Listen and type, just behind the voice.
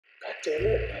Damn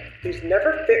it. These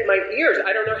never fit my ears.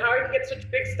 I don't know how I can get such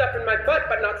big stuff in my butt,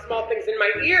 but not small things in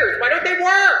my ears. Why don't they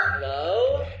work?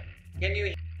 Hello? Can you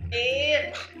hear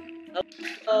me?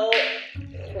 Hello?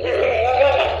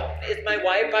 Is my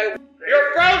Wi-Fi...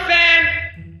 You're frozen!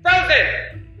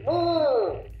 Frozen!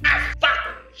 Ah, fuck!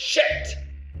 Shit!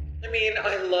 I mean,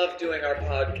 I love doing our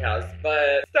podcast,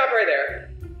 but... Stop right there.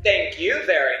 Thank you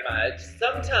very much.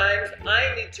 Sometimes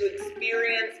I need to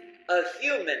experience a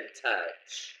human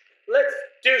touch. Let's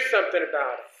do something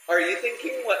about it. Are you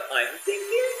thinking what I'm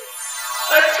thinking?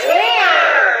 A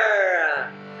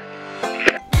tour!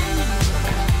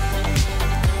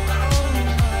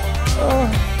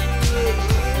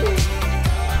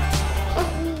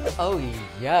 Oh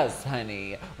yes,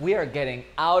 honey. We are getting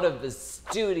out of the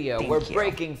studio. We're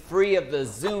breaking free of the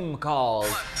Zoom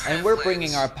calls. And we're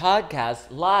bringing our podcast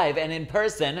live and in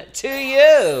person to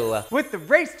you. With the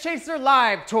Race Chaser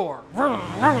Live Tour.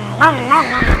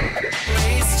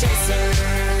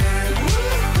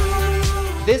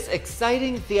 This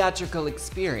exciting theatrical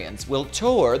experience will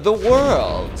tour the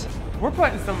world. We're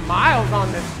putting some miles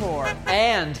on this tour.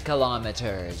 And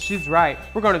kilometers. She's right.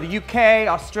 We're going to the UK,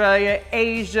 Australia,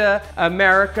 Asia,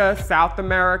 America, South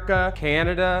America,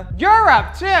 Canada,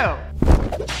 Europe too.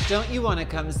 Don't you want to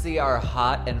come see our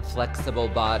hot and flexible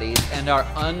bodies and our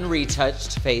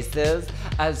unretouched faces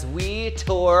as we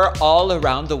tour all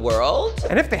around the world?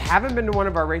 And if they haven't been to one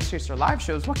of our Race Chaser Live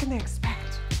shows, what can they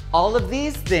expect? All of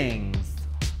these things.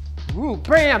 Ooh,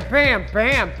 bam, bam,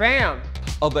 bam, bam.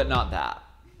 Oh, but not that.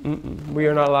 We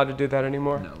are not allowed to do that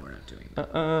anymore. No, we're not doing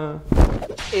that.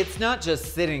 It's not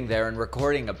just sitting there and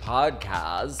recording a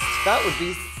podcast. That would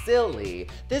be silly.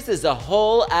 This is a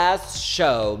whole ass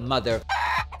show, mother.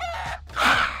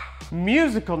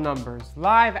 Musical numbers,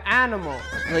 live animals.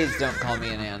 Please don't call me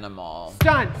an animal.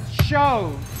 Stunts,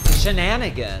 shows.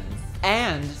 Shenanigans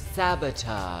and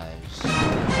sabotage.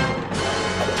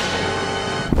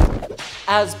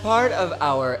 As part of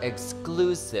our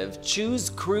exclusive Choose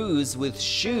Cruise with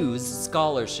Shoes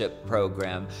scholarship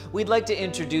program, we'd like to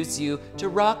introduce you to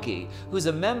Rocky, who's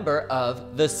a member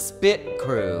of the Spit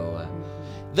Crew.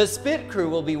 The Spit Crew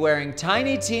will be wearing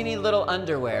tiny, teeny little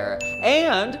underwear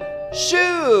and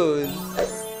shoes.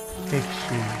 Big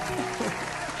shoes.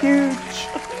 Huge.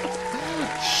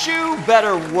 Shoe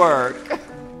better work.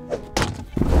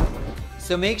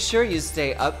 So make sure you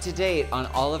stay up to date on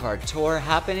all of our tour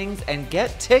happenings and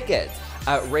get tickets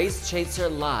at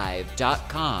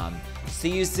racechaserlive.com. See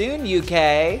you soon,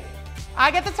 UK.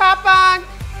 I get the top on.